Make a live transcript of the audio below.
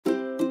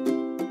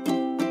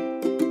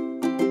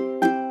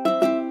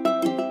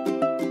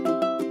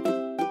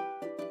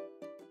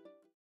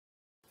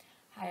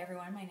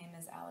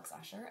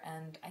Usher,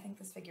 and I think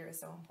this figure is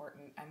so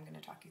important, I'm going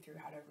to talk you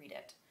through how to read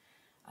it.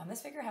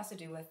 This figure has to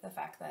do with the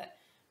fact that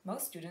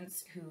most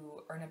students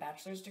who earn a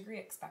bachelor's degree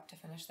expect to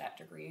finish that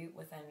degree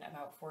within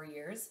about 4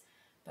 years,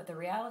 but the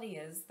reality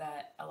is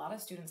that a lot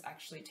of students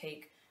actually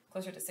take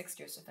closer to 6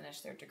 years to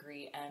finish their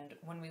degree, and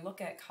when we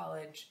look at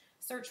college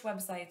search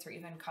websites or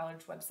even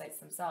college websites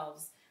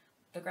themselves,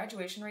 the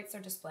graduation rates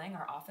they're displaying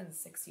are often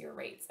 6-year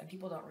rates, and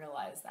people don't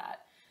realize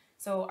that.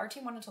 So our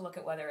team wanted to look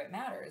at whether it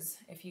matters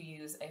if you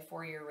use a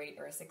 4-year rate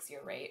or a 6-year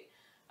rate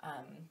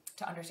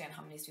to understand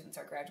how many students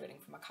are graduating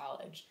from a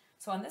college.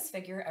 So on this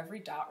figure, every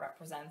dot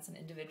represents an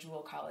individual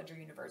college or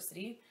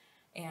university,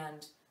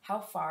 and how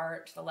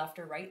far to the left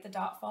or right the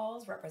dot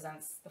falls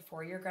represents the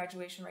 4-year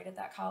graduation rate at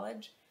that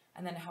college,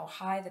 and then how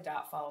high the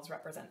dot falls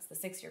represents the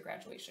 6-year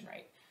graduation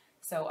rate.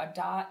 So a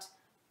dot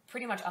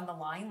pretty much on the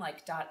line,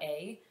 like dot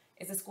A,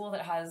 is a school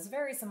that has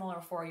very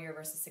similar 4-year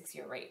versus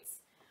 6-year rates.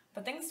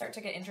 But things start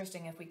to get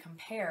interesting if we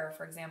compare,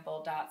 for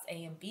example, dots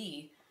A and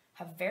B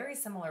have very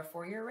similar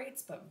 4-year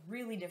rates, but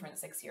really different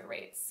 6-year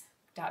rates.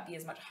 Dot B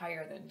is much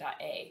higher than dot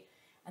A.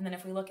 And then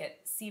if we look at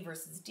C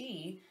versus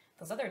D,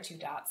 those other two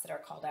dots that are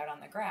called out on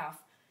the graph,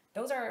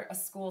 those are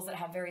schools that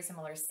have very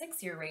similar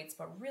 6-year rates,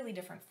 but really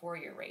different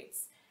 4-year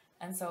rates.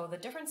 And so the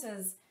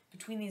differences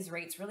between these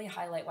rates really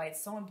highlight why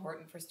it's so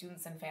important for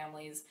students and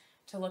families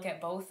to look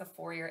at both the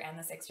 4-year and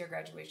the 6-year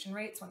graduation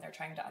rates when they're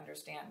trying to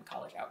understand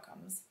college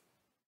outcomes.